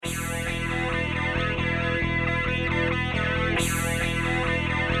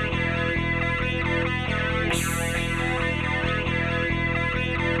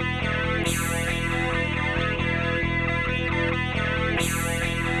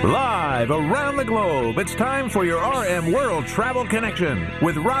Live around the globe, it's time for your RM World Travel Connection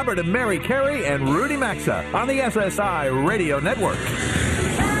with Robert and Mary Carey and Rudy Maxa on the SSI Radio Network.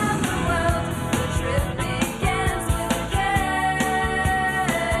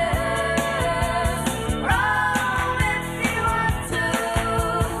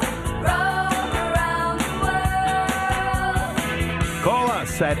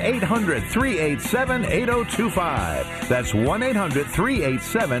 At 800-387-8025. That's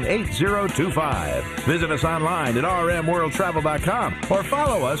 1-800-387-8025. Visit us online at rmworldtravel.com or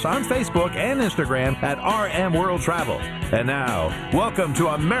follow us on Facebook and Instagram at RM World Travel. And now, welcome to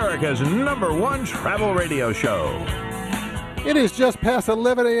America's #1 travel radio show. It is just past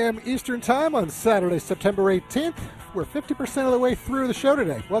 11 a.m. Eastern Time on Saturday, September 18th. We're 50% of the way through the show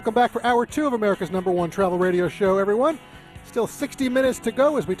today. Welcome back for Hour 2 of America's #1 travel radio show, everyone. Still 60 minutes to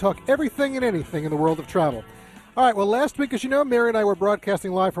go as we talk everything and anything in the world of travel. All right, well, last week, as you know, Mary and I were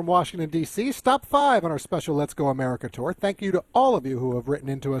broadcasting live from Washington, D.C. Stop 5 on our special Let's Go America tour. Thank you to all of you who have written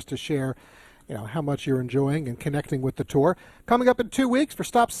into us to share, how much you're enjoying and connecting with the tour. Coming up in 2 weeks for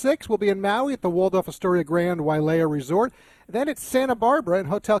Stop 6, we'll be in Maui at the Waldorf Astoria Grand Wailea Resort. Then it's Santa Barbara and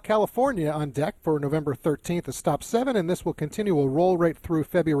Hotel California on deck for November 13th at Stop 7, and this will continue. We'll roll right through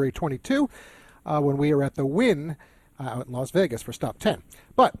February 22 when we are at the Wynn out in Las Vegas for Stop 10.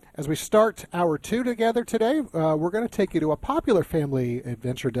 But as we start Hour 2 together today, we're going to take you to a popular family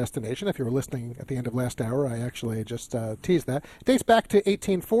adventure destination. If you were listening at the end of last hour, I actually just teased that. It dates back to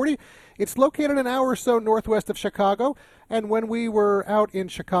 1840. It's located an hour or so northwest of Chicago. And when we were out in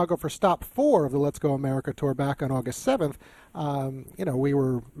Chicago for Stop 4 of the Let's Go America tour back on August 7th, we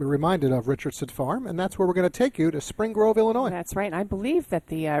were reminded of Richardson Farm, and that's where we're going to take you to Spring Grove, Illinois. That's right. And I believe that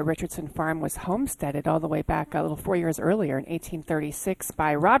the Richardson Farm was homesteaded all the way back a little 4 years earlier in 1836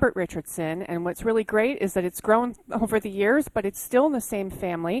 by Robert Richardson. And what's really great is that it's grown over the years, but it's still in the same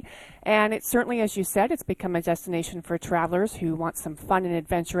family. And it's certainly, as you said, it's become a destination for travelers who want some fun and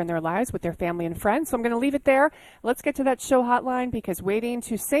adventure in their lives with their family and friends. So I'm going to leave it there. Let's get to that show hotline because waiting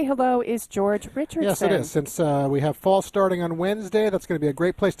to say hello is George Richardson. Yes, it is. Since we have fall starting on Wednesday, that's going to be a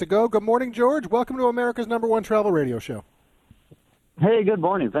great place to go. Good morning, George. Welcome to America's #1 travel radio show. Hey, good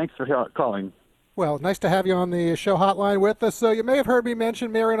morning. Thanks for calling. Well, nice to have you on the show hotline with us. So you may have heard me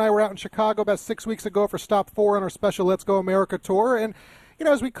mention Mary and I were out in Chicago about 6 weeks ago for Stop 4 on our special Let's Go America tour. And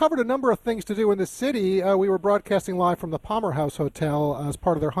as we covered a number of things to do in the city, we were broadcasting live from the Palmer House Hotel as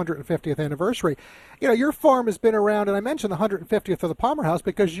part of their 150th anniversary. Your farm has been around, and I mentioned the 150th of the Palmer House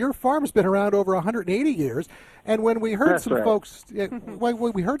because your farm has been around over 180 years. And when we heard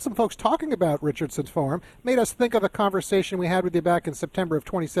when we heard some folks talking about Richardson's Farm, made us think of a conversation we had with you back in September of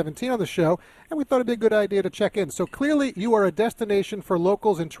 2017 on the show, and we thought it'd be a good idea to check in. So clearly, you are a destination for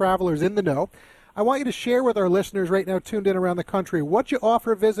locals and travelers in the know. I want you to share with our listeners right now tuned in around the country what you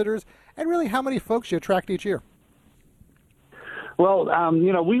offer visitors and really how many folks you attract each year. Well,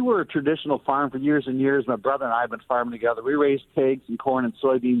 we were a traditional farm for years and years. My brother and I have been farming together. We raised pigs and corn and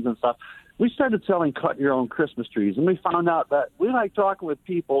soybeans and stuff. We started selling cut-your-own Christmas trees, and we found out that we like talking with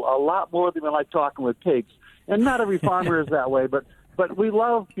people a lot more than we like talking with pigs. And not every farmer is that way, but we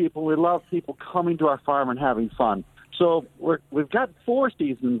love people. We love people coming to our farm and having fun. So we've got 4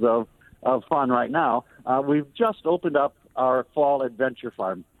 seasons of fun right now. We've just opened up our fall adventure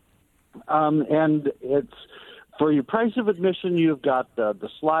farm. And it's for your price of admission, you've got the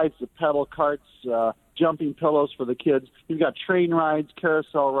slides, the pedal carts, jumping pillows for the kids. You've got train rides,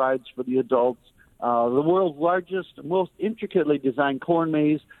 carousel rides for the adults, the world's largest, most intricately designed corn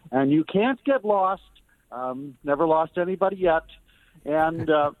maze, and you can't get lost. Never lost anybody yet. And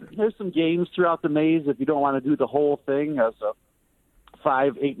there's some games throughout the maze if you don't want to do the whole thing as a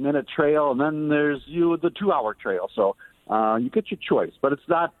 5-8 minute trail, and then there's the 2-hour trail. So you get your choice, but it's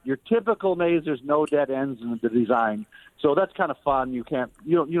not your typical maze. There's no dead ends in the design, so that's kind of fun. You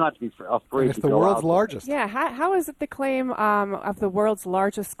don't have to be afraid. It's the world's largest. Yeah, how is it the claim of the world's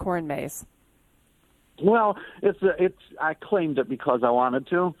largest corn maze? Well, I claimed it because I wanted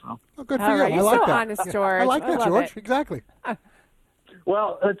to. Oh, good for All you. right, I you're like so that. honest, George. I like that, George. It. Exactly.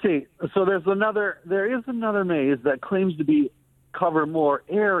 Well, let's see. So there is another maze that claims to cover more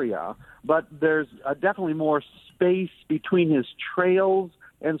area, but there's definitely more space between his trails,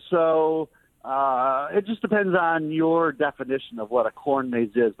 and so it just depends on your definition of what a corn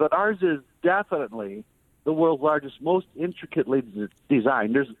maze is. But ours is definitely the world's largest, most intricately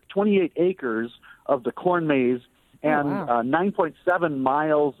designed. There's 28 acres of the corn maze and 9.7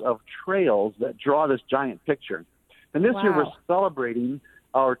 miles of trails that draw this giant picture. And this year we're celebrating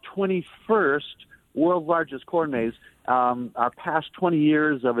our 21st world's largest corn maze. Our past 20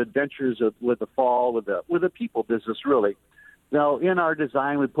 years of adventures with the fall, with the people business, really. Now, in our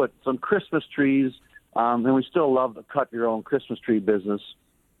design, we put some Christmas trees, and we still love the cut-your-own Christmas tree business.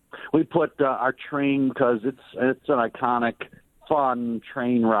 We put our train because it's an iconic, fun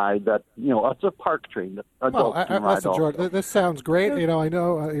train ride that, it's a park train. Listen, George, this sounds great. I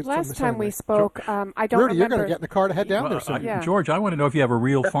know. Last time we spoke, I don't Rudy, remember. you're going to get in the car to head down there soon. George, I want to know if you have a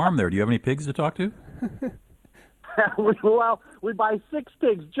real farm there. Do you have any pigs to talk to? Well, we buy 6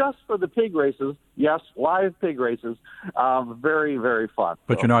 pigs just for the pig races. Yes, live pig races. Very, very fun.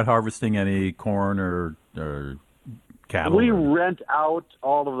 But you're not harvesting any corn or cattle? We rent out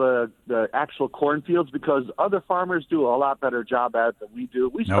all of the actual cornfields because other farmers do a lot better job at it than we do.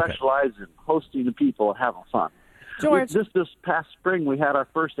 We specialize in hosting the people and having fun. George, this past spring, we had our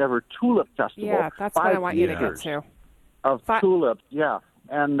first ever tulip festival. Yeah, that's what I want you to get to. Of tulips, yeah.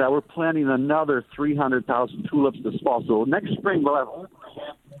 And we're planning another 300,000 tulips this fall. So next spring, we'll have over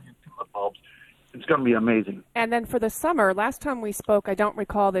 500,000 tulip bulbs. It's going to be amazing. And then for the summer, last time we spoke, I don't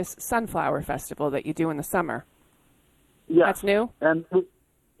recall this sunflower festival that you do in the summer. Yeah. That's new? And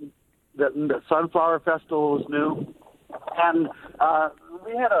the Sunflower Festival is new. And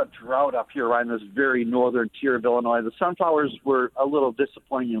we had a drought up here right in this very northern tier of Illinois. The sunflowers were a little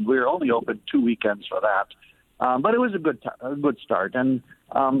disappointing. We were only open 2 weekends for that. But it was a good start. And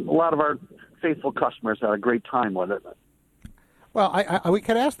a lot of our faithful customers had a great time with it. Well, we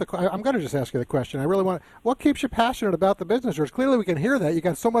could ask I'm going to just ask you the question. I really want. What keeps you passionate about the business, George? Clearly, we can hear that you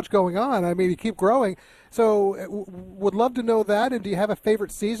got so much going on. I mean, you keep growing. So, would love to know that. And do you have a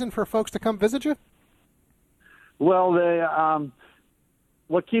favorite season for folks to come visit you? Well,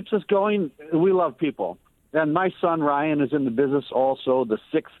 what keeps us going? We love people. And my son Ryan is in the business also, the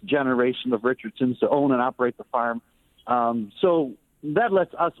 6th generation of Richardsons to own and operate the farm. So that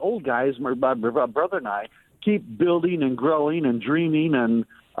lets us old guys, my brother and I, keep building and growing and dreaming, and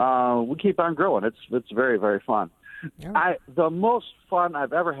we keep on growing. It's very, very fun. Yeah. The most fun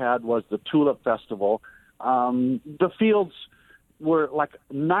I've ever had was the Tulip Festival. The fields were like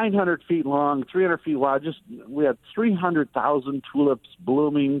 900 feet long, 300 feet wide. We had 300,000 tulips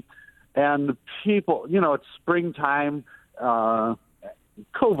blooming, and people, it's springtime,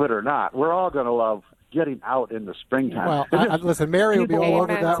 COVID or not, we're all going to love getting out in the springtime. Well, listen, Mary will be all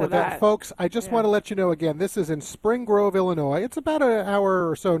over that with that. Folks, I just want to let you know again, this is in Spring Grove, Illinois. It's about an hour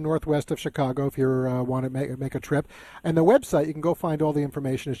or so northwest of Chicago if you want to make a trip. And the website, you can go find all the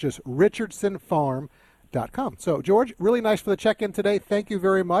information. It's just richardsonfarm.com. So, George, really nice for the check-in today. Thank you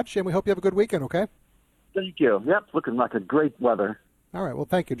very much, and we hope you have a good weekend, okay? Thank you. Yep, looking like a great weather. All right. Well,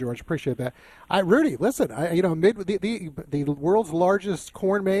 thank you, George. Appreciate that. Rudy, listen. The world's largest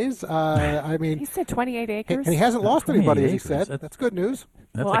corn maze. I mean, he said 28 acres, and he hasn't lost anybody. As he said, that's good news.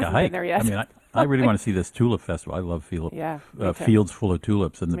 That's like a hike. There yet. I mean, I really want to see this tulip festival. I love fields full of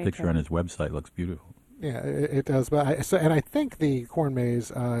tulips, and the picture on his website looks beautiful. Yeah, it does. But I think the corn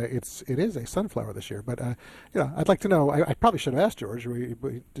maze, it is a sunflower this year. But I'd like to know. I probably should have asked George.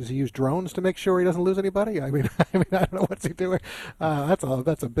 Does he use drones to make sure he doesn't lose anybody? I mean, I don't know what's he doing.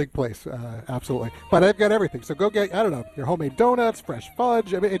 That's a big place, absolutely. But they've got everything. So go get your homemade donuts, fresh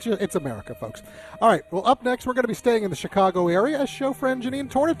fudge. I mean, it's America, folks. All right. Well, up next we're going to be staying in the Chicago area as show friend Janine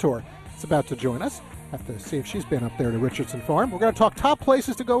Tornator is about to join us. Have to see if she's been up there to Richardson Farm. We're going to talk top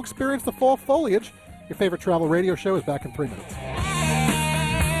places to go experience the fall foliage. Your favorite travel radio show is back in 3 minutes.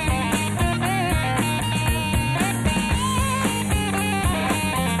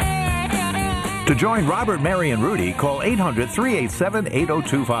 To join Robert, Mary, and Rudy, call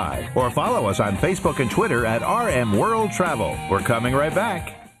 800-387-8025 or follow us on Facebook and Twitter at RM World Travel. We're coming right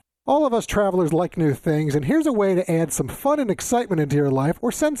back. All of us travelers like new things, and here's a way to add some fun and excitement into your life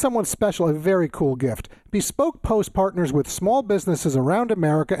or send someone special a very cool gift. Bespoke Post partners with small businesses around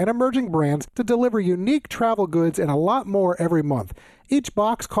America and emerging brands to deliver unique travel goods and a lot more every month. Each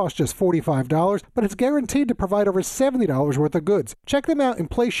box costs just $45, but it's guaranteed to provide over $70 worth of goods. Check them out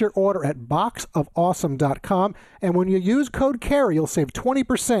and place your order at boxofawesome.com, and when you use code CARRY, you'll save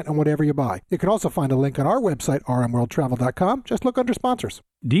 20% on whatever you buy. You can also find a link on our website, rmworldtravel.com. Just look under sponsors.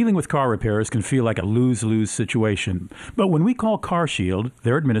 Dealing with car repairs can feel like a lose-lose situation. But when we call CarShield,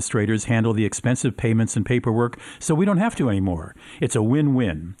 their administrators handle the expensive payments and paperwork, so we don't have to anymore. It's a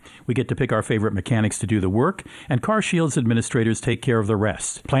win-win. We get to pick our favorite mechanics to do the work, and CarShield's administrators take care of the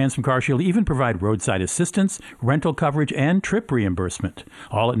rest. Plans from CarShield even provide roadside assistance, rental coverage, and trip reimbursement,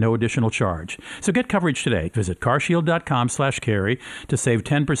 all at no additional charge. So get coverage today. Visit carshield.com/carry to save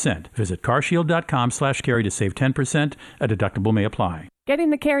 10%. Visit carshield.com/carry to save 10%. A deductible may apply. Getting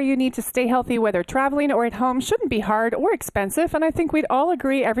the care you need to stay healthy, whether traveling or at home, shouldn't be hard or expensive, and I think we'd all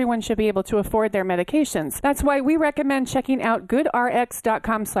agree everyone should be able to afford their medications. That's why we recommend checking out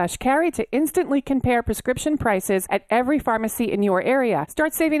goodrx.com/carry to instantly compare prescription prices at every pharmacy in your area.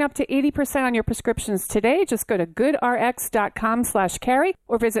 Start saving up to 80% on your prescriptions today. Just go to goodrx.com/carry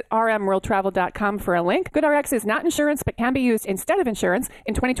or visit rmworldtravel.com for a link. GoodRx is not insurance but can be used instead of insurance.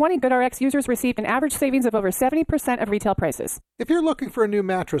 In 2020, GoodRx users received an average savings of over 70% of retail prices. If you're looking for a new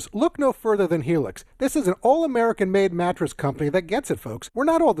mattress, look no further than Helix. This is an all-American made mattress company that gets it, folks. We're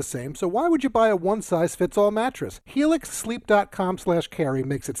not all the same, so why would you buy a one-size-fits-all mattress? HelixSleep.com/carry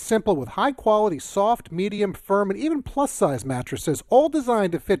makes it simple with high-quality, soft, medium, firm, and even plus-size mattresses, all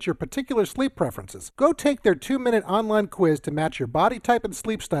designed to fit your particular sleep preferences. Go take their 2-minute online quiz to match your body type and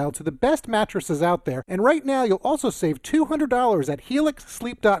sleep style to the best mattresses out there, and right now you'll also save $200 at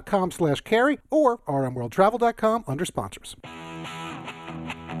HelixSleep.com/carry or rmworldtravel.com under sponsors.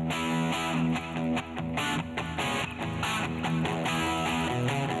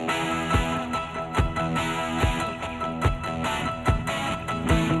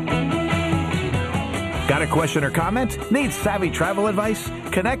 Got a question or comment? Need savvy travel advice?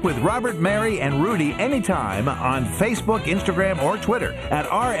 Connect with Robert, Mary, and Rudy anytime on Facebook, Instagram, or Twitter at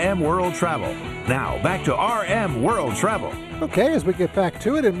RM World Travel. Now, back to RM World Travel. Okay, as we get back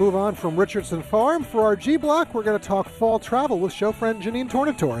to it and move on from Richardson Farm, for our G Block, we're going to talk fall travel with show friend Janine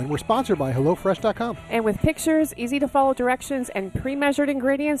Tornatore, and we're sponsored by HelloFresh.com. And with pictures, easy-to-follow directions, and pre-measured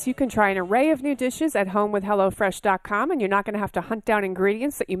ingredients, you can try an array of new dishes at home with HelloFresh.com, and you're not going to have to hunt down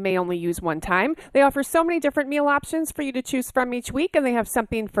ingredients that you may only use one time. They offer so many different meal options for you to choose from each week, and they have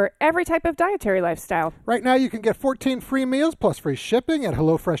something for every type of dietary lifestyle. Right now, you can get 14 free meals plus free shipping at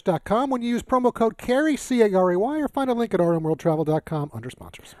HelloFresh.com when you use promo code CARRY, C-A-R-E-Y, or find a link at rmworldtravel.com under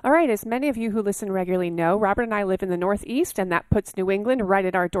sponsors. All right, as many of you who listen regularly know, Robert and I live in the Northeast, and that puts New England right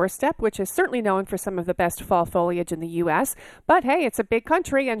at our doorstep, which is certainly known for some of the best fall foliage in the U.S. But hey, it's a big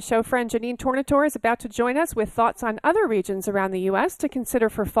country, and show friend Janine Tornatore is about to join us with thoughts on other regions around the U.S. to consider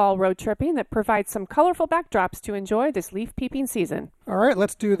for fall road tripping that provide some colorful backdrops to enjoy this leaf peeping season. All right,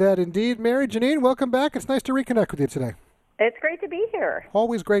 let's do that indeed. Mary, Janine, welcome back. It's nice to reconnect with you today. It's great to be here.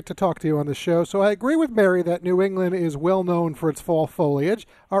 Always great to talk to you on the show. So I agree with Mary that New England is well known for its fall foliage.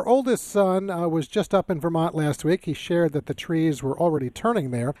 Our oldest son was just up in Vermont last week. He shared that the trees were already turning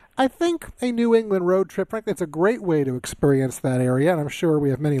there. I think a New England road trip, frankly, it's a great way to experience that area, and I'm sure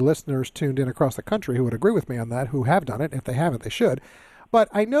we have many listeners tuned in across the country who would agree with me on that, who have done it. If they haven't, they should. But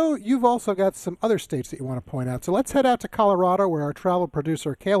I know you've also got some other states that you want to point out. So let's head out to Colorado, where our travel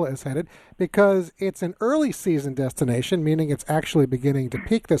producer, Kayla, is headed, because it's an early season destination, meaning it's actually beginning to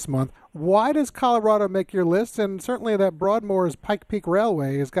peak this month. Why does Colorado make your list? And certainly that Broadmoor's Pike Peak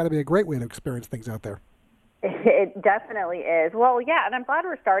Railway has got to be a great way to experience things out there. It definitely is. Well, yeah, and I'm glad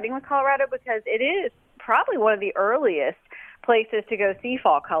we're starting with Colorado because it is probably one of the earliest places to go see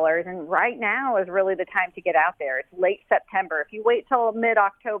fall colors, and right now is really the time to get out there. It's late September. If you wait till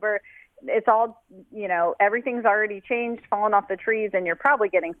mid-October, it's all, everything's already changed, fallen off the trees, and you're probably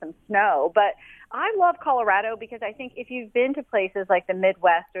getting some snow. But I love Colorado because I think if you've been to places like the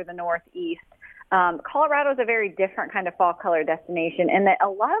Midwest or the Northeast, Colorado is a very different kind of fall color destination, and that a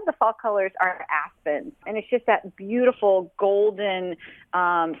lot of the fall colors are aspens, and it's just that beautiful golden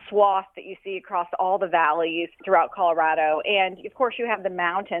swath that you see across all the valleys throughout Colorado. And of course, you have the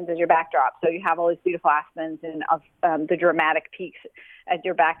mountains as your backdrop, so you have all these beautiful aspens and the dramatic peaks as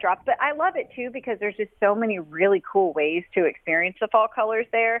your backdrop. But I love it too because there's just so many really cool ways to experience the fall colors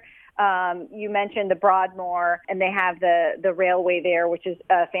there. You mentioned the Broadmoor, and they have the railway there, which is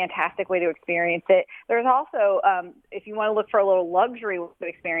a fantastic way to experience it. There's also, if you want to look for a little luxury way to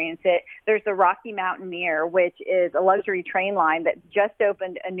experience it, there's the Rocky Mountaineer, which is a luxury train line that just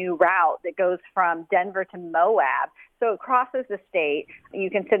opened a new route that goes from Denver to Moab. So it crosses the state. You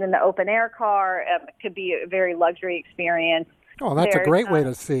can sit in the open air car. It could be a very luxury experience. Oh, that's a great way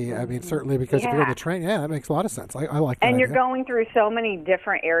to see. I mean, certainly because if you're in the train, that makes a lot of sense. I like that. And you're going through so many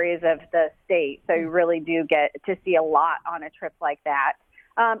different areas of the state, so you really do get to see a lot on a trip like that.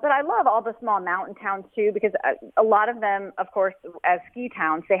 But I love all the small mountain towns, too, because a lot of them, of course, as ski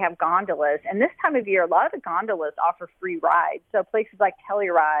towns, they have gondolas. And this time of year, a lot of the gondolas offer free rides. So places like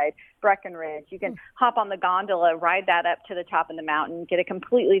Telluride, Breckenridge, you can hop on the gondola, ride that up to the top of the mountain, get a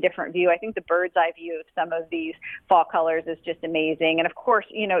completely different view. I think the bird's eye view of some of these fall colors is just amazing. And, of course,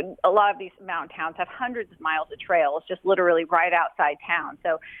 a lot of these mountain towns have hundreds of miles of trails just literally right outside town.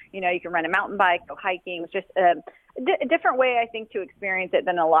 So, you can rent a mountain bike, go hiking. It's just different way, I think, to experience it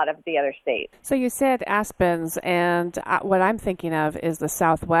than a lot of the other states. So you said Aspens, and what I'm thinking of is the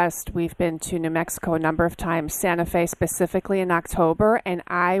Southwest. We've been to New Mexico a number of times, Santa Fe specifically in October, and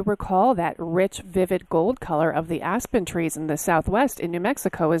I recall that rich, vivid gold color of the aspen trees in the Southwest in New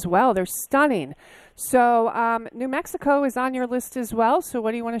Mexico as well. They're stunning. So New Mexico is on your list as well. So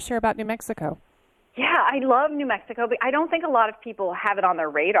what do you want to share about New Mexico? Yeah, I love New Mexico, but I don't think a lot of people have it on their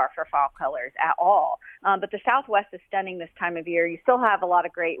radar for fall colors at all. But the Southwest is stunning this time of year. You still have a lot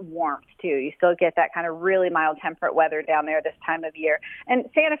of great warmth, too. You still get that kind of really mild temperate weather down there this time of year. And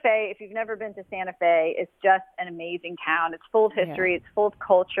Santa Fe, if you've never been to Santa Fe, it's just an amazing town. It's full of history. Yeah. It's full of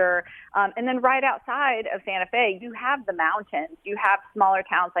culture. And then right outside of Santa Fe, you have the mountains. You have smaller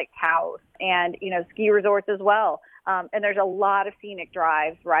towns like Taos and, ski resorts as well. And there's a lot of scenic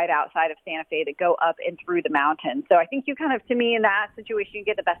drives right outside of Santa Fe that go up and through the mountains. So I think you kind of, to me, in that situation, you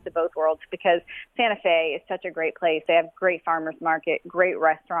get the best of both worlds because Santa Fe is such a great place. They have great farmers market, great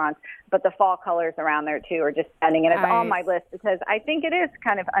restaurants, but the fall colors around there, too, are just stunning. And it's on my list because I think it is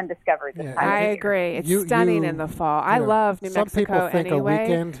kind of undiscovered this time of year. I agree. It's stunning in the fall. I love New Mexico some people think anyway. A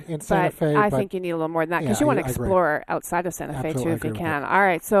weekend in Santa Fe. I think you need a little more than that because you want to explore outside of Santa Fe, too, if you can. All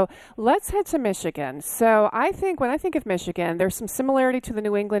right, so let's head to Michigan. So when I think of Michigan, there's some similarity to the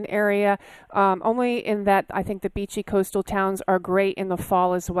New England area, only in that I think the beachy coastal towns are great in the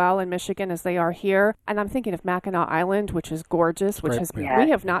fall as well in Michigan as they are here. And I'm thinking of Mackinac Island, which is gorgeous, we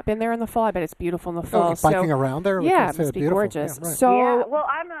have not been there in the fall. I bet it's beautiful in the fall. Biking around there? Yeah, it must be gorgeous. Yeah, right. So, well,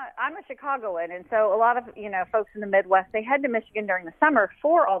 I'm a Chicagoan, and so a lot of, folks in the Midwest, they head to Michigan during the summer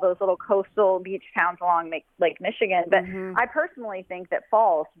for all those little coastal beach towns along Lake Michigan. But I personally think that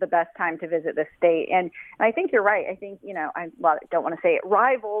fall is the best time to visit this state. And I think you're right. I think, I don't want to say it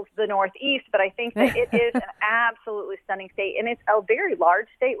rivals the Northeast, but I think that it is an absolutely stunning state. And it's a very large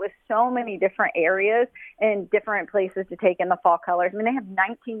state with so many different areas and different places to take in the fall colors. I mean, they have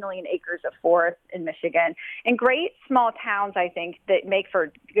 19 million acres of forest in Michigan and great small towns, I think, that make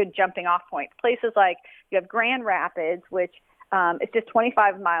for good jumping off points. Places like you have Grand Rapids, which it's just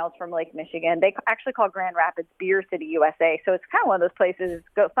 25 miles from Lake Michigan. They actually call Grand Rapids Beer City, USA. So it's kind of one of those places,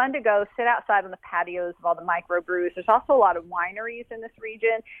 fun to go, sit outside on the patios of all the microbrews. There's also a lot of wineries in this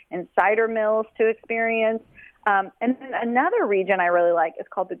region and cider mills to experience. And then another region I really like is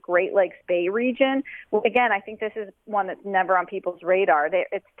called the Great Lakes Bay region. Well, again, I think this is one that's never on people's radar.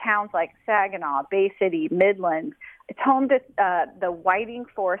 It's towns like Saginaw, Bay City, Midland. It's home to the Whiting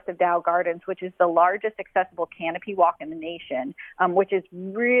Forest of Dow Gardens, which is the largest accessible canopy walk in the nation, which is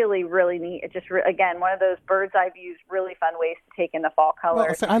really, really neat. It's just, again, one of those bird's eye views, really fun ways to take in the fall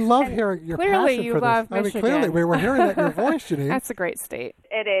colors. Well, I love hearing your passion for this. Clearly you love Michigan. Clearly we were hearing that in your voice, Janine. That's a great state.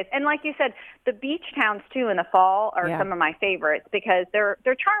 It is. And like you said, the beach towns, too, in the fall are some of my favorites because they're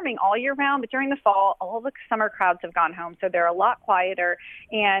charming all year round, but during the fall, all the summer crowds have gone home, so they're a lot quieter.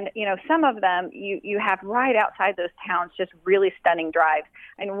 And, some of them you have right outside those towns just really stunning drives.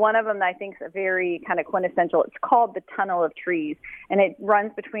 And one of them I think is a very kind of quintessential. It's called the Tunnel of Trees, and it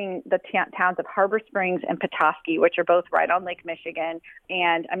runs between the towns of Harbor Springs and Petoskey, which are both right on Lake Michigan.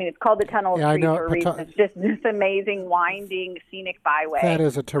 And, I mean, it's called the Tunnel of Trees for a reason. It's just this amazing, winding, scenic byway. That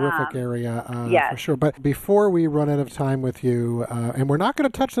is a terrific area, for sure. But before we run out of time with you, and we're not going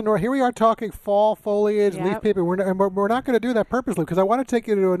to touch the north. Here we are talking fall foliage, leaf paper. We're not going to do that purposely because I want to take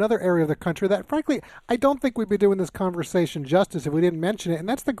you to another area of the country that, frankly, I don't think we'd be doing this conversation justice if we didn't mention it, and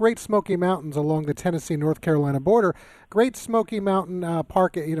that's the Great Smoky Mountains along the Tennessee-North Carolina border. Great Smoky Mountain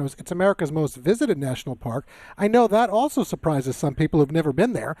Park, it's America's most visited national park. I know that also surprises some people who've never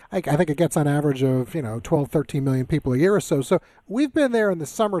been there. I think it gets on average of, 12, 13 million people a year or so. So we've been there in the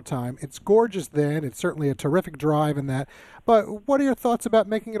summertime. It's gorgeous then. It's certainly a terrific drive in that. But what are your thoughts about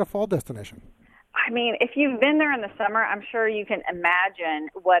making it a fall destination? I mean, if you've been there in the summer, I'm sure you can imagine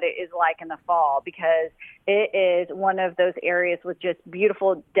what it is like in the fall because it is one of those areas with just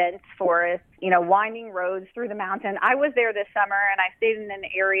beautiful, dense forests, winding roads through the mountain. I was there this summer, and I stayed in an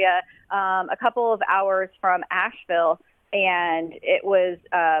area a couple of hours from Asheville, and it was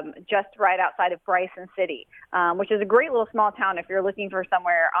just right outside of Bryson City, which is a great little small town if you're looking for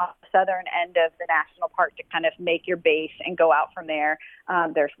somewhere on the southern end of the national park to kind of make your base and go out from there.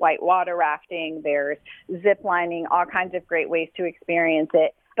 There's white water rafting, there's zip lining, all kinds of great ways to experience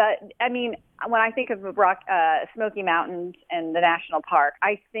it. But, I mean, when I think of Smoky Mountains and the national park,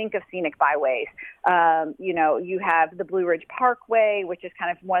 I think of scenic byways. You have the Blue Ridge Parkway, which is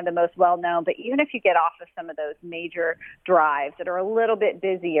kind of one of the most well-known. But even if you get off of some of those major drives that are a little bit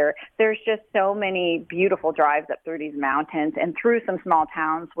busier, there's just so many beautiful drives up through these mountains and through some small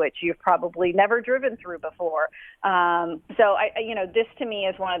towns, which you've probably never driven through before. This to me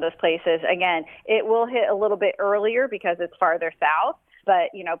is one of those places. Again, it will hit a little bit earlier because it's farther south.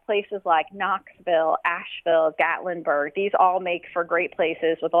 But, places like Knoxville, Asheville, Gatlinburg, these all make for great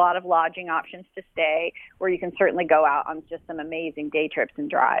places with a lot of lodging options to stay where you can certainly go out on just some amazing day trips and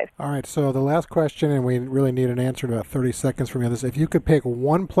drives. All right, so the last question, and we really need an answer in about 30 seconds from you on this. If you could pick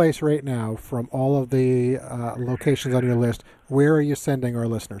one place right now from all of the locations on your list, where are you sending our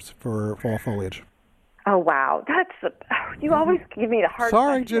listeners for fall foliage? Oh, wow. You always give me the hard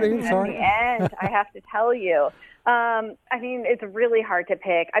Sorry, question. Janine, sorry. At the end, I have to tell you. It's really hard to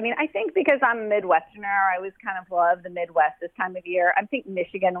pick. I think because I'm a Midwesterner, I always kind of love the Midwest this time of year. I think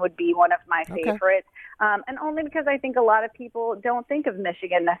Michigan would be one of my favorites. And only because I think a lot of people don't think of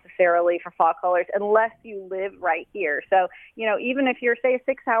Michigan necessarily for fall colors unless you live right here. So, even if you're, say, a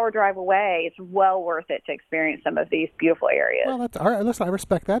 6-hour drive away, it's well worth it to experience some of these beautiful areas. Well, that's all right. Listen, I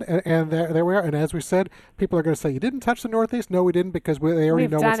respect that. And there we are. And as we said, people are going to say, you didn't touch the Northeast? No, we didn't, because they already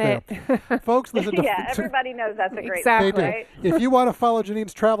know what's there. Folks, listen to everybody knows that's a great exactly. thing, right? If you want to follow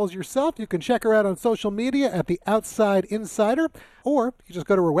Janine's travels yourself, you can check her out on social media at The Outside Insider, or you just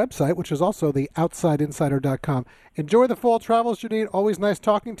go to her website, which is also theoutsideinsider.com. Enjoy the fall travels, Janine. Always nice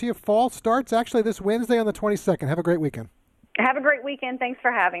talking to you. Fall starts actually this Wednesday on the 22nd. Have a great weekend. Have a great weekend. Thanks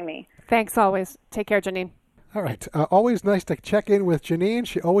for having me. Thanks always. Take care, Janine. All right. Always nice to check in with Janine.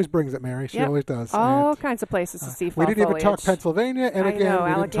 She always brings it, Mary. She always does. All kinds of places to see fall We didn't foliage. even talk Pennsylvania, and again, we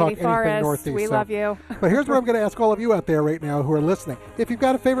didn't talk Forest, anything Northeast. we love you. But here's what I'm going to ask all of you out there right now who are listening. If you've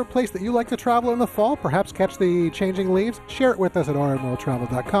got a favorite place that you like to travel in the fall, perhaps catch the changing leaves, share it with us at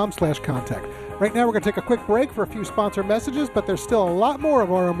rmworldtravel.com/contact. Right now, we're going to take a quick break for a few sponsor messages, but there's still a lot more of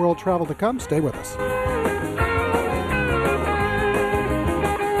RM World Travel to come. Stay with us.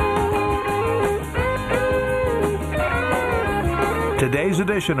 Today's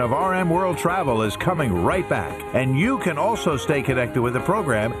edition of RM World Travel is coming right back, and you can also stay connected with the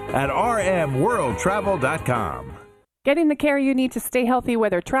program at rmworldtravel.com. Getting the care you need to stay healthy,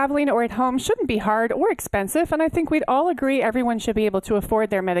 whether traveling or at home, shouldn't be hard or expensive, and I think we'd all agree everyone should be able to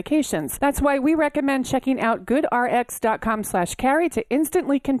afford their medications. That's why we recommend checking out goodrx.com/carry to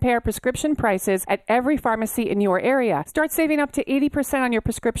instantly compare prescription prices at every pharmacy in your area. Start saving up to 80% on your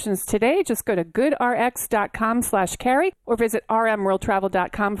prescriptions today. Just go to goodrx.com/carry or visit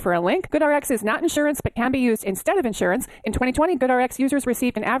rmworldtravel.com for a link. GoodRx is not insurance but can be used instead of insurance. In 2020, GoodRx users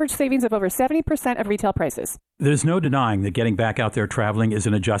received an average savings of over 70% of retail prices. There's no denying that getting back out there traveling is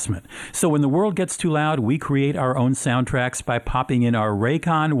an adjustment. So when the world gets too loud, we create our own soundtracks by popping in our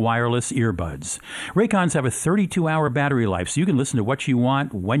Raycon wireless earbuds. Raycons have a 32-hour battery life, so you can listen to what you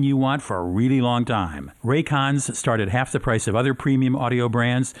want, when you want, for a really long time. Raycons start at half the price of other premium audio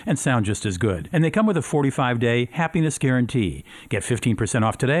brands and sound just as good. And they come with a 45-day happiness guarantee. Get 15%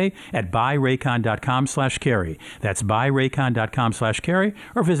 off today at buyraycon.com/carry. That's buyraycon.com/carry,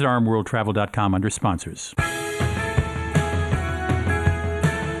 or visit rmworldtravel.com under sponsors.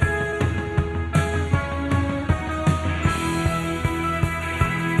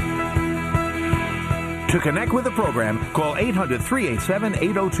 To connect with the program, call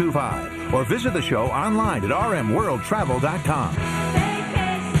 800-387-8025 or visit the show online at rmworldtravel.com.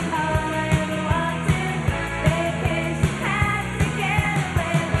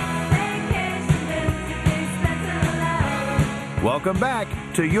 Welcome back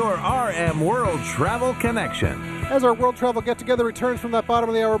to your RM World Travel Connection. As our World Travel Get-Together returns from that bottom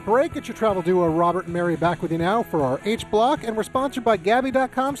of the hour break, it's your travel duo Robert and Mary back with you now for our H-Block, and we're sponsored by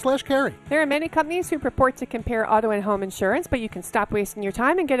Gabi.com/carry. There are many companies who purport to compare auto and home insurance, but you can stop wasting your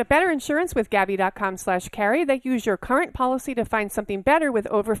time and get a better insurance with Gabi.com/carry. They use your current policy to find something better with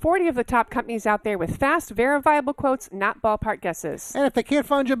over 40 of the top companies out there with fast, verifiable quotes, not ballpark guesses. And if they can't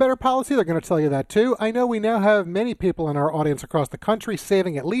find you a better policy, they're going to tell you that too. I know we now have many people in our audience across the country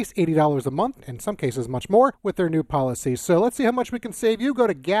saving at least $80 a month, in some cases much more, with their new policies. So let's see how much we can save you. Go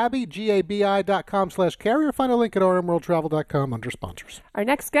to Gabi, Gabi.com/carry, or find a link at rmworldtravel.com under sponsors. Our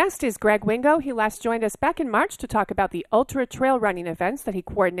next guest is Greg Wingo. He last joined us back in March to talk about the ultra trail running events that he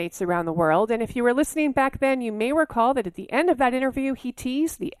coordinates around the world. And if you were listening back then, you may recall that at the end of that interview, he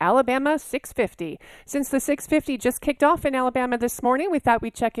teased the Alabama 650. Since the 650 just kicked off in Alabama this morning, we thought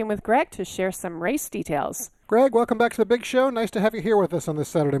we'd check in with Greg to share some race details. Greg, welcome back to the big show. Nice to have you here with us on this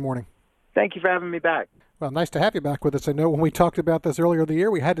Saturday morning. Thank you for having me back. Well, nice to have you back with us. I know when we talked about this earlier in the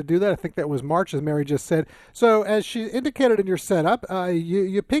year, we had to do that. I think that was March, as Mary just said. So as she indicated in your setup,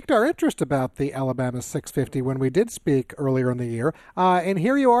 you piqued our interest about the Alabama 650 when we did speak earlier in the year. And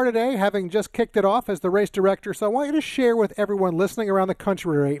here you are today, having just kicked it off as the race director. So I want you to share with everyone listening around the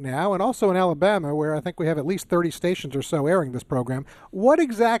country right now, and also in Alabama, where I think we have at least 30 stations or so airing this program, what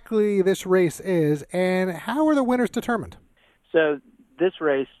exactly this race is and how are the winners determined? So this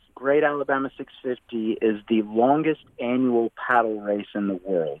race, Great Alabama 650, is the longest annual paddle race in the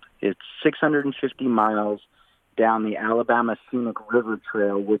world. It's 650 miles down the Alabama Scenic River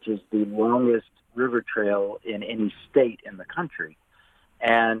Trail, which is the longest river trail in any state in the country.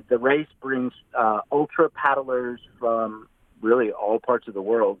 And the race brings ultra paddlers from really all parts of the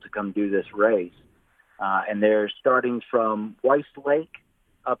world to come do this race. And they're starting from Weiss Lake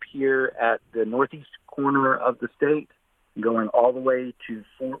up here at the northeast corner of the state, going all the way to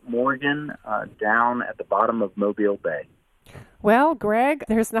Fort Morgan, down at the bottom of Mobile Bay. Well, Greg,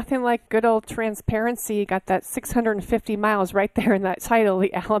 there's nothing like good old transparency. You got that 650 miles right there in that title,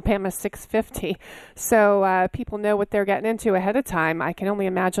 the Alabama 650. So people know what they're getting into ahead of time. I can only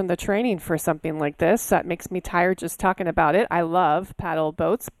imagine the training for something like this. That makes me tired just talking about it. I love paddle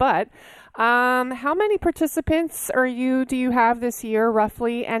boats, but how many participants do you have this year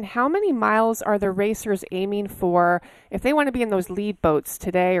roughly, and how many miles are the racers aiming for if they want to be in those lead boats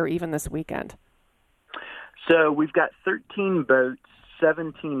today or even this weekend? So we've got 13 boats,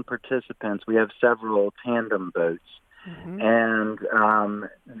 17 participants. We have several tandem boats. Mm-hmm. And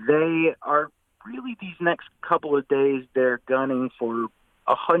they are really, these next couple of days, they're gunning for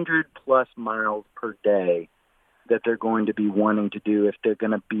 100-plus miles per day that they're going to be wanting to do if they're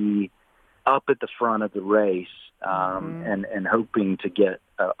going to be up at the front of the race, and hoping to get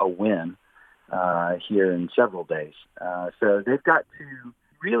a win here in several days. So they've got to,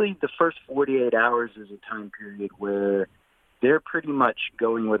 really the first 48 hours is a time period where they're pretty much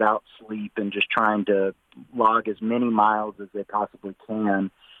going without sleep and just trying to log as many miles as they possibly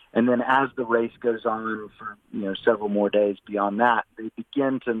can. And then as the race goes on for several more days beyond that, they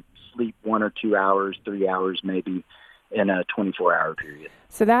begin to sleep 1 or 2 hours, 3 hours maybe, in a 24-hour period.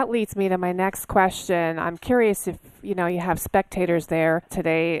 So that leads me to my next question. I'm curious if, you have spectators there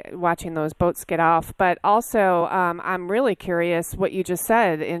today watching those boats get off, but also I'm really curious what you just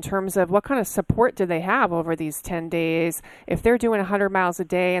said in terms of what kind of support do they have over these 10 days? If they're doing 100 miles a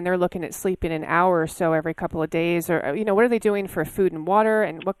day and they're looking at sleeping an hour or so every couple of days, or, what are they doing for food and water?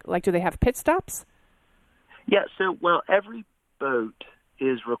 And do they have pit stops? Yeah, so, every boat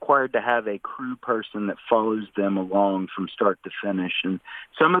is required to have a crew person that follows them along from start to finish. And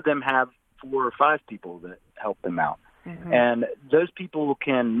some of them have 4 or 5 people that help them out. Mm-hmm. And those people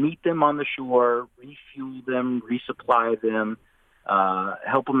can meet them on the shore, refuel them, resupply them,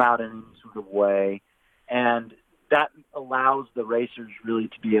 help them out in any sort of way. And that allows the racers really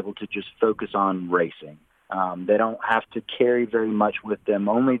to be able to just focus on racing. They don't have to carry very much with them.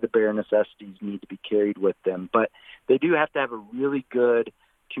 Only the bare necessities need to be carried with them. But they do have to have a really good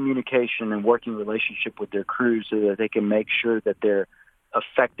communication and working relationship with their crews so that they can make sure that they're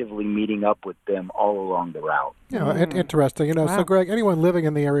effectively meeting up with them all along the route. Interesting. Wow. So Greg, anyone living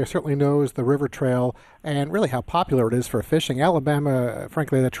in the area certainly knows the river trail and really how popular it is for fishing. Alabama,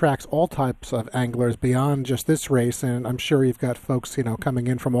 frankly, attracts all types of anglers beyond just this race, and I'm sure you've got folks, coming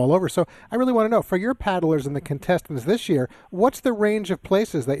in from all over. So I really want to know, for your paddlers and the contestants this year, what's the range of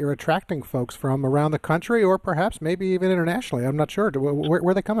places that you're attracting folks from around the country or perhaps maybe even internationally? I'm not sure. Where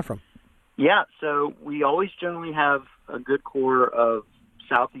are they coming from? Yeah, so we always generally have a good core of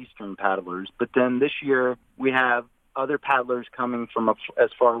southeastern paddlers, but then this year we have other paddlers coming from as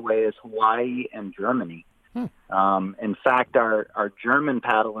far away as Hawaii and Germany. In fact, our German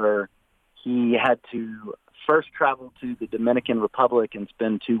paddler, he had to first travel to the Dominican Republic and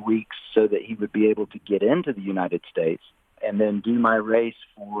spend 2 weeks so that he would be able to get into the United States, and then do my race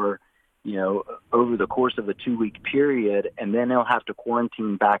for over the course of a 2-week period, and then he'll have to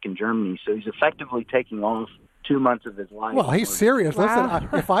quarantine back in Germany. So he's effectively taking off 2 months of his life. Well, he's serious. Wow.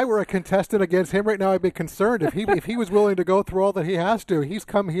 Listen, if I were a contestant against him right now, I'd be concerned. If he was willing to go through all that he has to, he's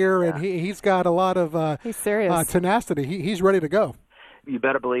come here and he's got a lot of he's serious. Tenacity. He's ready to go. You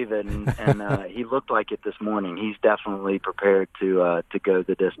better believe it, and he looked like it this morning. He's definitely prepared to go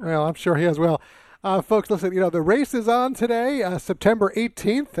the distance. Well, I'm sure he is. Well, folks, listen, the race is on today, September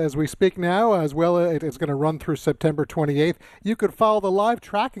 18th, as we speak now, as well. It's going to run through September 28th. You could follow the live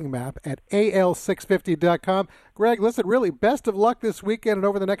tracking map at al650.com. Greg, listen, really, best of luck this weekend and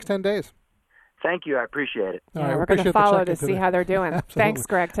over the next 10 days. Thank you. I appreciate it. We're going to follow to see how they're doing. Thanks,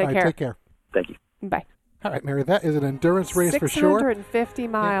 Greg. Take care. Take care. Thank you. Bye. All right, Mary, that is an endurance race for sure. 650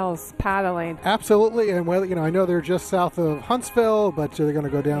 miles paddling. Absolutely, and well, I know they're just south of Huntsville, but they're going to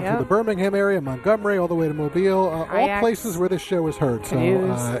go down through the Birmingham area, Montgomery, all the way to Mobile, all places where this show is heard. So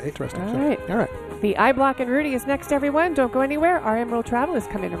interesting. All right. The iBlock and Rudy is next, everyone. Don't go anywhere. RM World Travel is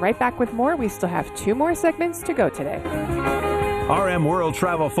coming right back with more. We still have 2 more segments to go today. RM World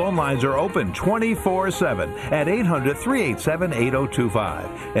Travel phone lines are open 24/7 at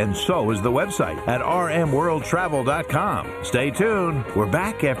 800-387-8025. And so is the website at rmworldtravel.com. Stay tuned. We're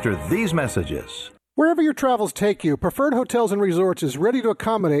back after these messages. Wherever your travels take you, Preferred Hotels and Resorts is ready to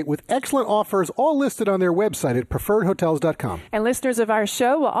accommodate with excellent offers all listed on their website at preferredhotels.com. And listeners of our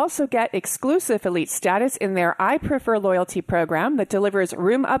show will also get exclusive elite status in their I Prefer loyalty program that delivers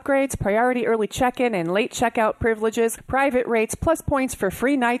room upgrades, priority early check-in and late checkout privileges, private rates, plus points for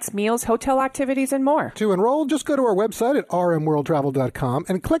free nights, meals, hotel activities, and more. To enroll, just go to our website at rmworldtravel.com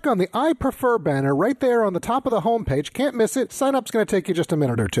and click on the I Prefer banner right there on the top of the homepage. Can't miss it. Sign-up's going to take you just a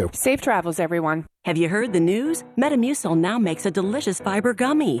minute or two. Safe travels, everyone. Have you heard the news? Metamucil now makes a delicious fiber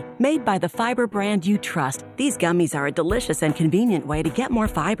gummy. Made by the fiber brand you trust, these gummies are a delicious and convenient way to get more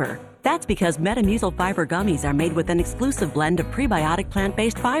fiber. That's because Metamucil fiber gummies are made with an exclusive blend of prebiotic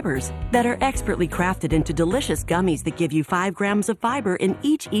plant-based fibers that are expertly crafted into delicious gummies that give you 5 grams of fiber in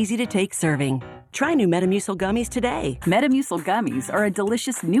each easy-to-take serving. Try new Metamucil gummies today. Metamucil gummies are a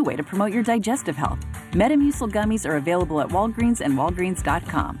delicious new way to promote your digestive health. Metamucil gummies are available at Walgreens and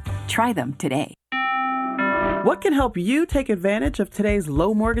Walgreens.com. Try them today. What can help you take advantage of today's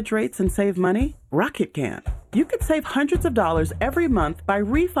low mortgage rates and save money? Rocket can. You could save hundreds of dollars every month by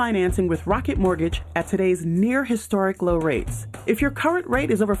refinancing with Rocket Mortgage at today's near historic low rates. If your current rate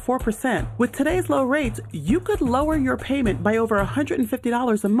is over 4%, with today's low rates, you could lower your payment by over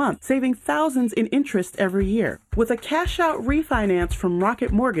 $150 a month, saving thousands in interest every year. With a cash-out refinance from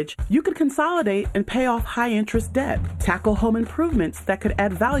Rocket Mortgage, you could consolidate and pay off high-interest debt, tackle home improvements that could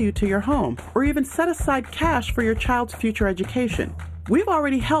add value to your home, or even set aside cash for your child's future education. We've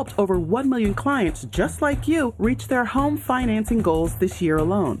already helped over 1 million clients just like you reach their home financing goals this year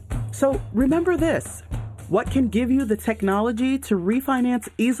alone. So remember this. What can give you the technology to refinance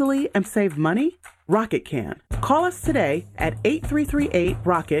easily and save money? Rocket can. Call us today at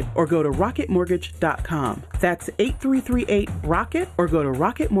 8338-ROCKET or go to rocketmortgage.com. That's 8338-ROCKET or go to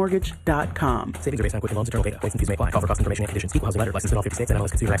rocketmortgage.com. Savings are based on quick loans, internal data. Points and fees may apply. Call for cost information and conditions. Equal housing letter. Licensed in all 50 states.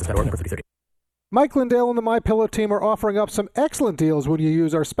 NMLS Consumer Access.org. Number 3030. Mike Lindell and the MyPillow team are offering up some excellent deals when you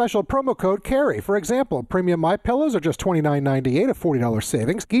use our special promo code CARRY. For example, premium MyPillows are just $29.98, a $40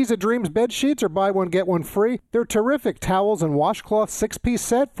 savings. Giza Dreams bed sheets are buy one, get one free. They're terrific towels and washcloth 6-piece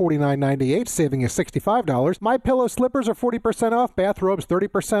set, $49.98, saving you $65. MyPillow slippers are 40% off, bathrobes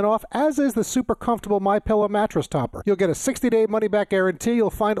 30% off, as is the super comfortable MyPillow mattress topper. You'll get a 60-day money-back guarantee. You'll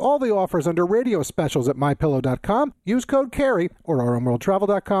find all the offers under radio specials at MyPillow.com. Use code CARRY or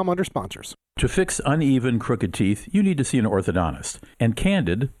rmworldtravel.com under sponsors. To fix uneven, crooked teeth, you need to see an orthodontist. And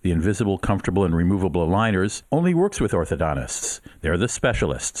Candid, the invisible, comfortable, and removable aligners, only works with orthodontists. They're the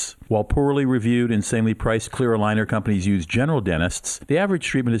specialists. While poorly reviewed, insanely priced clear aligner companies use general dentists, the average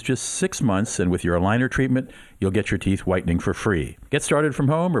treatment is just 6 months, and with your aligner treatment, you'll get your teeth whitening for free. Get started from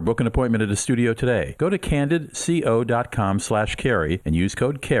home or book an appointment at a studio today. Go to candidco.com/carry and use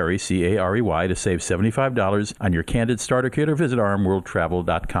code CARRY, C-A-R-E-Y, to save $75 on your Candid starter kit or visit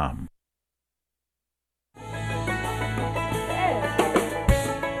rmworldtravel.com.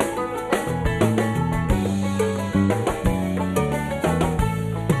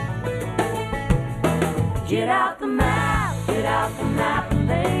 Get out the map, and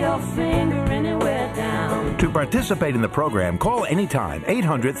lay your finger anywhere down. To participate in the program, call anytime,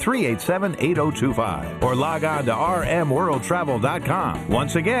 800-387-8025, or log on to rmworldtravel.com.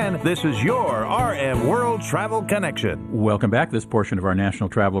 Once again, this is your RM World Travel Connection. Welcome back. This portion of our national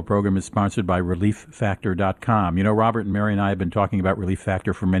travel program is sponsored by ReliefFactor.com. You know, Robert and Mary and I have been talking about Relief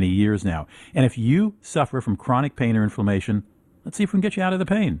Factor for many years now. And if you suffer from chronic pain or inflammation, let's see if we can get you out of the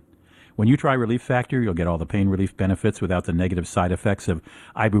pain. When you try Relief Factor, you'll get all the pain relief benefits without the negative side effects of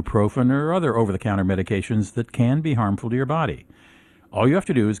ibuprofen or other over-the-counter medications that can be harmful to your body. All you have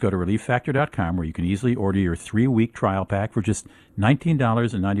to do is go to ReliefFactor.com, where you can easily order your 3-week trial pack for just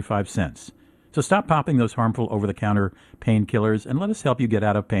 $19.95. So stop popping those harmful over-the-counter painkillers and let us help you get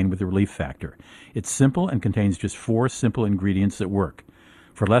out of pain with the Relief Factor. It's simple and contains just 4 simple ingredients that work.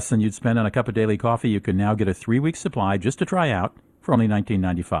 For less than you'd spend on a cup of daily coffee, you can now get a 3-week supply just to try out for only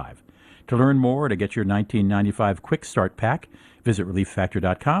 $19.95. To learn more or to get your $19.95 quick start pack, visit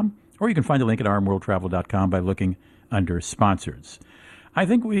ReliefFactor.com, or you can find the link at rmworldtravel.com by looking under sponsors. I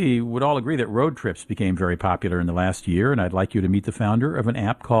think we would all agree that road trips became very popular in the last year, and I'd like you to meet the founder of an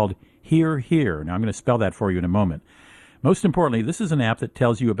app called Here, Here. Now, I'm going to spell that for you in a moment. Most importantly, this is an app that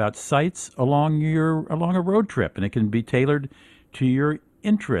tells you about sites along a road trip, and it can be tailored to your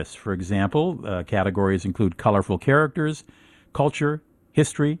interests. For example, categories include colorful characters, culture,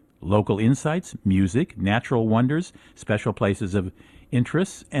 history, local insights, music, natural wonders, special places of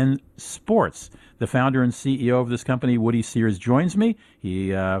interest, and sports. The founder and CEO of this company, Woody Sears, joins me.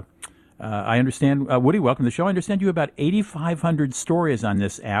 I understand, Woody, welcome to the show. I understand you have about 8,500 stories on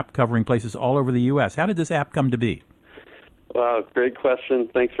this app covering places all over the U.S. How did this app come to be? Wow, great question.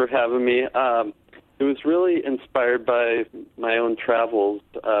 Thanks for having me. It was really inspired by my own travels.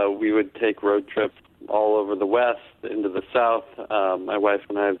 We would take road trips all over the West, into the South. My wife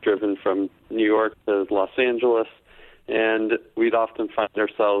and I have driven from New York to Los Angeles, and we'd often find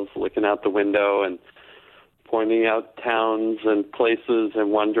ourselves looking out the window and pointing out towns and places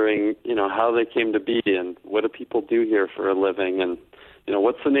and wondering, how they came to be and what do people do here for a living, and,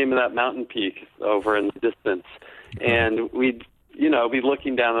 what's the name of that mountain peak over in the distance. And we'd, be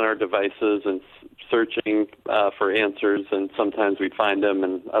looking down on our devices and searching for answers, and sometimes we'd find them,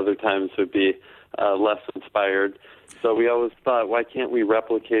 and other times would be less inspired. So we always thought, why can't we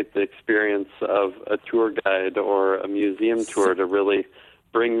replicate the experience of a tour guide or a museum tour to really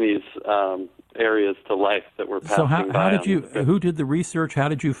bring these areas to life that we're passing by? So how did you? Who did the research? How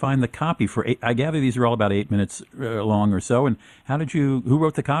did you find the copy for? I gather these are all about 8 minutes long or so. And who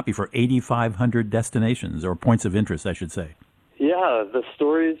wrote the copy for 8,500 destinations or points of interest, I should say? Yeah, the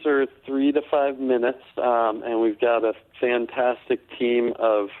stories are 3 to 5 minutes, and we've got a fantastic team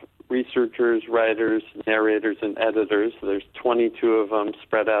of researchers, writers, narrators, and editors. There's 22 of them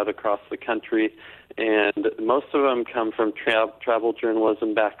spread out across the country, and most of them come from travel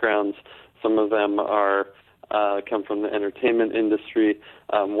journalism backgrounds. Some of them come from the entertainment industry.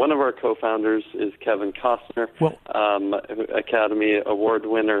 One of our co-founders is Kevin Costner, Academy Award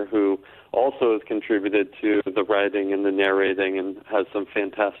winner, who also has contributed to the writing and the narrating and has some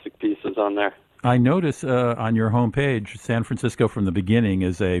fantastic pieces on there. I notice on your homepage, San Francisco from the Beginning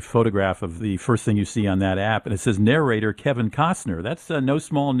is a photograph of the first thing you see on that app, and it says narrator Kevin Costner. That's no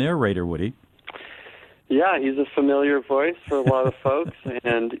small narrator, Woody. Yeah, he's a familiar voice for a lot of folks,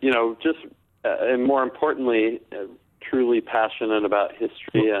 and, and more importantly, truly passionate about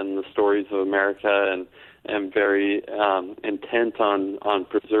history and the stories of America, and very intent on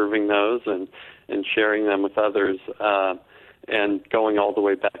preserving those and sharing them with others, and going all the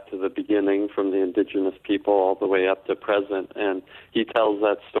way back to the beginning, from the indigenous people all the way up to present. And he tells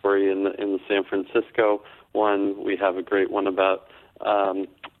that story in the San Francisco one. We have a great one about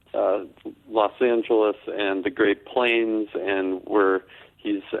Los Angeles and the Great Plains, and where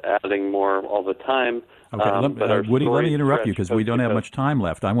he's adding more all the time. Okay, Woody, let me interrupt you because we don't have much time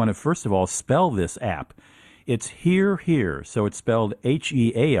left. I want to first of all spell this app. It's Here, Here, so it's spelled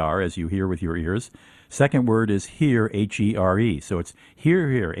H-E-A-R, as you hear with your ears. Second word is Here, H-E-R-E, so it's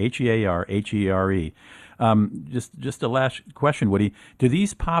Here, Here, H-E-A-R, H-E-R-E. Just a last question, Woody. Do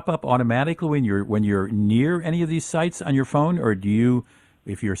these pop up automatically when you're near any of these sites on your phone, or do you,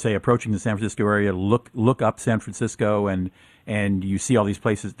 if you're, say, approaching the San Francisco area, look up San Francisco and you see all these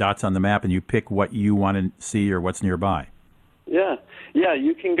places, dots on the map, and you pick what you want to see or what's nearby? Yeah,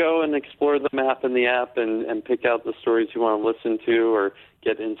 you can go and explore the map in the app and pick out the stories you want to listen to or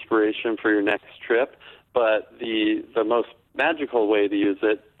get inspiration for your next trip. But the most magical way to use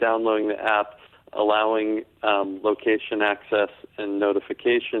it, downloading the app, allowing location access and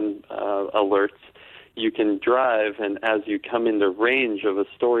notification alerts. You can drive, and as you come into range of a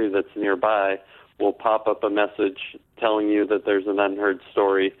story that's nearby, will pop up a message telling you that there's an unheard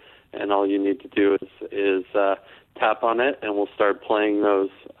story, and all you need to do is tap on it, and we'll start playing those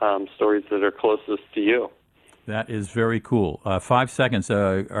stories that are closest to you. That is very cool. 5 seconds.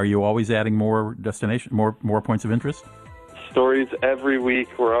 Are you always adding more more points of interest? Stories every week.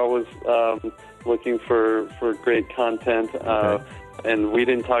 We're always looking for great content. Okay. And we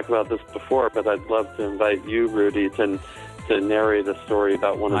didn't talk about this before, but I'd love to invite you, Rudy, to narrate a story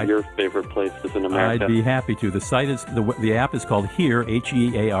about one of your favorite places in America. I'd be happy to. The site is the app is called Here,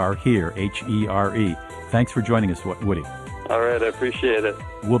 H-E-A-R, Here, H-E-R-E. Thanks for joining us, Woody. All right, I appreciate it.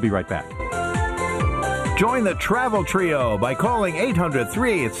 We'll be right back. Join the Travel Trio by calling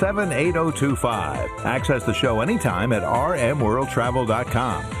 800-387-8025. Access the show anytime at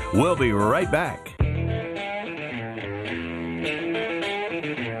rmworldtravel.com. We'll be right back.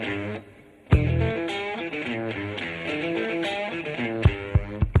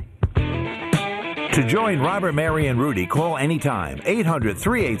 To join Robert, Mary, and Rudy, call anytime,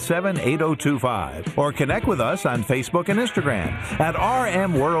 800-387-8025, or connect with us on Facebook and Instagram at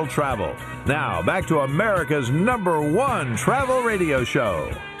RM World Travel. Now, back to America's #1 travel radio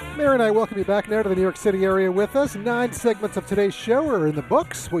show. Mary and I welcome you back now to the New York City area with us. 9 segments of today's show are in the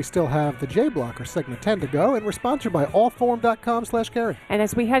books. We still have the J-Block, or segment 10, to go, and we're sponsored by allform.com/Carrie. And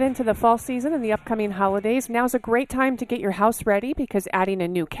as we head into the fall season and the upcoming holidays, now's a great time to get your house ready, because adding a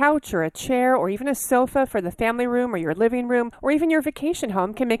new couch or a chair or even a sofa for the family room or your living room or even your vacation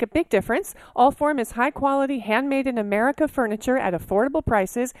home can make a big difference. Allform is high-quality, handmade in America furniture at affordable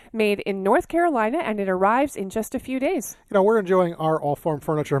prices, made in North Carolina, and it arrives in just a few days. You know, we're enjoying our Allform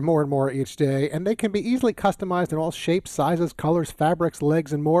furniture more and more each day, and they can be easily customized in all shapes, sizes, colors, fabrics,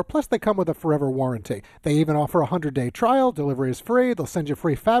 legs, and more. Plus, they come with a forever warranty. They even offer a 100-day trial. Delivery is free. They'll send you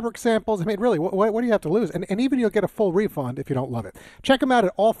free fabric samples. I mean, really, what do you have to lose? And even you'll get a full refund if you don't love it. Check them out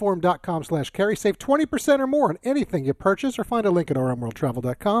at allform.com/Carrie. Save 20% or more on anything you purchase, or find a link at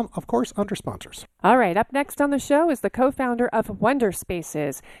rmworldtravel.com, of course, under sponsors. All right, up next on the show is the co-founder of Wonder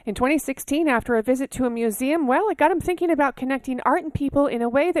Spaces. In 2016, after a visit to a museum, well, it got him thinking about connecting art and people in a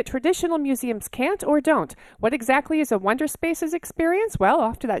way that traditional museums can't or don't. What exactly is a Wonder Spaces experience? Well,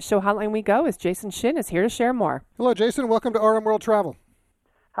 off to that show hotline we go, as Jason Shin is here to share more. Hello, Jason. Welcome to RM World Travel.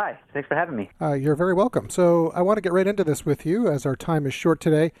 Hi. Thanks for having me. You're very welcome. So I want to get right into this with you, as our time is short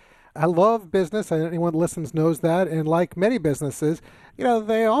today. I love business, and anyone who listens knows that. And like many businesses, you know,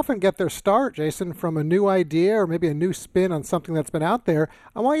 they often get their start, Jason, from a new idea or maybe a new spin on something that's been out there.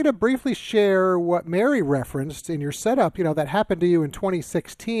 I want you to briefly share what Mary referenced in your setup, you know, that happened to you in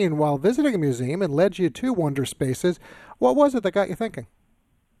 2016 while visiting a museum and led you to Wonder Spaces. What was it that got you thinking?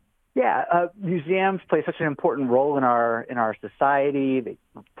 Yeah, museums play such an important role in our society. They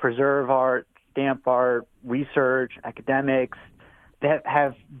preserve art, stamp art, research, academics. They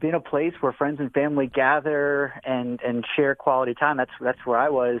have been a place where friends and family gather and share quality time. That's where I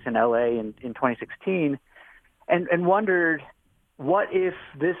was in LA in 2016, and wondered, what if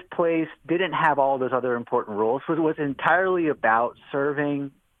this place didn't have all those other important roles? It was entirely about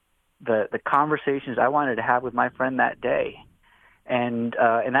serving the conversations I wanted to have with my friend that day. And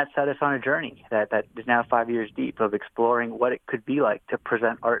that set us on a journey that is now 5 years deep of exploring what it could be like to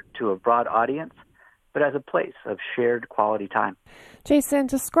present art to a broad audience, but as a place of shared quality time. Jason,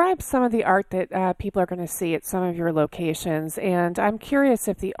 describe some of the art that people are going to see at some of your locations. And I'm curious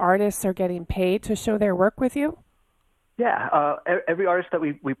if the artists are getting paid to show their work with you? Yeah, every artist that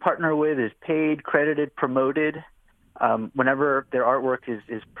we partner with is paid, credited, promoted. Whenever their artwork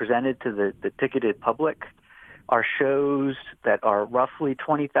is presented to the ticketed public, our shows that are roughly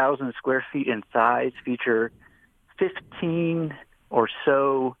 20,000 square feet in size feature 15 or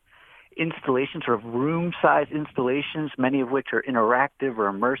so installations, sort of room-size installations, many of which are interactive or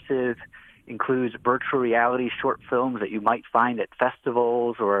immersive, includes virtual reality short films that you might find at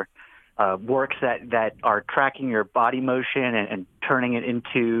festivals, or works that are tracking your body motion and turning it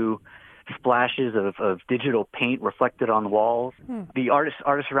into splashes of digital paint reflected on walls. The artists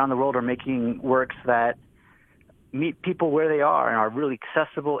around the world are making works that meet people where they are and are really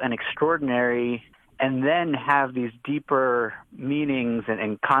accessible and extraordinary, and then have these deeper meanings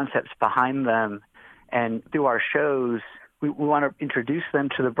and concepts behind them. And through our shows, we want to introduce them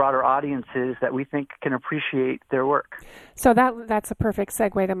to the broader audiences that we think can appreciate their work. So that's a perfect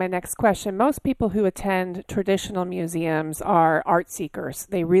segue to my next question. Most people who attend traditional museums are art seekers.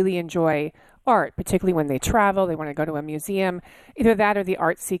 They really enjoy art, particularly when they travel, they want to go to a museum. Either that or the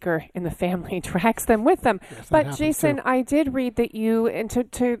art seeker in the family drags them with them. Yes, but Jason, too. I did read that you, and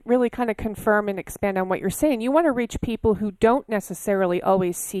to really kind of confirm and expand on what you're saying, you want to reach people who don't necessarily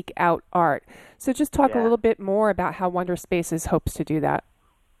always seek out art. So just talk a little bit more about how Wonder Spaces hopes to do that.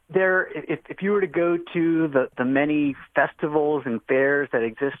 If you were to go to the many festivals and fairs that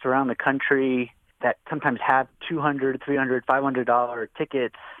exist around the country that sometimes have $200, $300, $500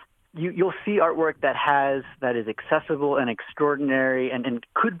 tickets, you'll see artwork that is accessible and extraordinary and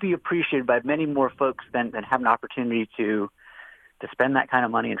could be appreciated by many more folks than have an opportunity to spend that kind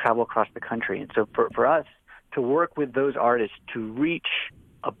of money and travel across the country. And so for us to work with those artists to reach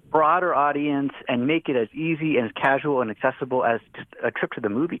a broader audience and make it as easy and as casual and accessible as just a trip to the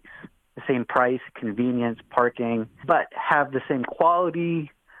movies, the same price, convenience, parking, but have the same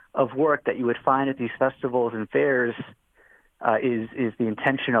quality of work that you would find at these festivals and fairs, is the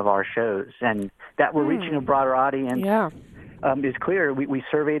intention of our shows. And that we're reaching a broader audience is clear. We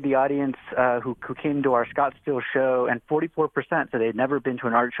surveyed the audience who came to our Scottsdale show, and 44% said they'd never been to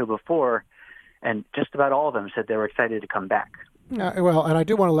an art show before, and just about all of them said they were excited to come back. Well, and I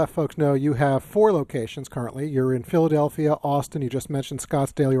do want to let folks know you have 4 locations currently. You're in Philadelphia, Austin, you just mentioned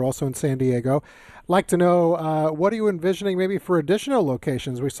Scottsdale, you're also in San Diego. I'd like to know, what are you envisioning maybe for additional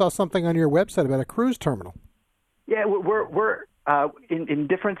locations? We saw something on your website about a cruise terminal. Yeah, we're in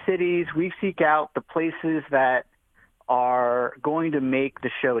different cities. We seek out the places that are going to make the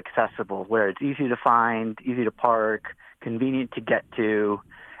show accessible, where it's easy to find, easy to park, convenient to get to,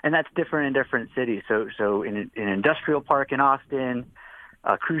 and that's different in different cities. So in an industrial park in Austin,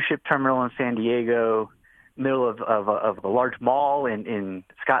 a cruise ship terminal in San Diego, middle of a large mall in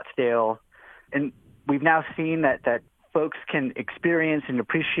Scottsdale, and we've now seen that folks can experience and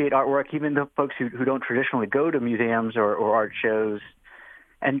appreciate artwork, even the folks who don't traditionally go to museums or art shows,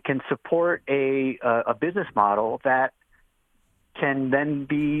 and can support a business model that can then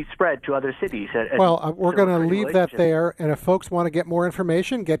be spread to other cities. We're going to leave that there, and if folks want to get more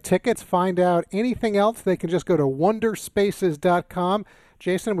information, get tickets, find out anything else, they can just go to wonderspaces.com.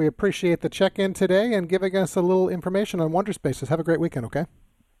 Jason, we appreciate the check-in today and giving us a little information on Wonder Spaces. Have a great weekend, okay?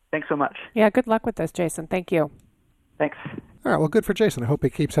 Thanks so much. Yeah, good luck with this, Jason. Thank you. Thanks. All right, well, good for Jason. I hope he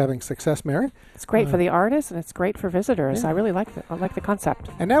keeps having success, Mary. It's great for the artists, and it's great for visitors. Yeah. I really like it. I like the concept.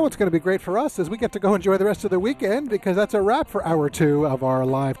 And now what's going to be great for us is we get to go enjoy the rest of the weekend, because that's a wrap for Hour 2 of our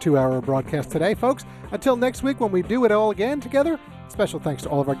live 2-hour broadcast today. Folks, until next week when we do it all again together, special thanks to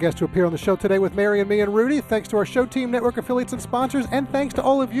all of our guests who appear on the show today with Mary and me and Rudy. Thanks to our show team, network affiliates, and sponsors. And thanks to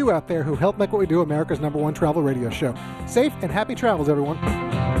all of you out there who help make what we do America's #1 travel radio show. Safe and happy travels, everyone.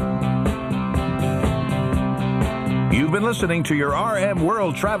 You've been listening to your RM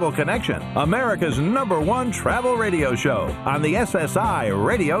World Travel Connection, America's #1 travel radio show on the SSI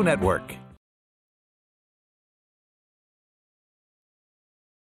Radio Network.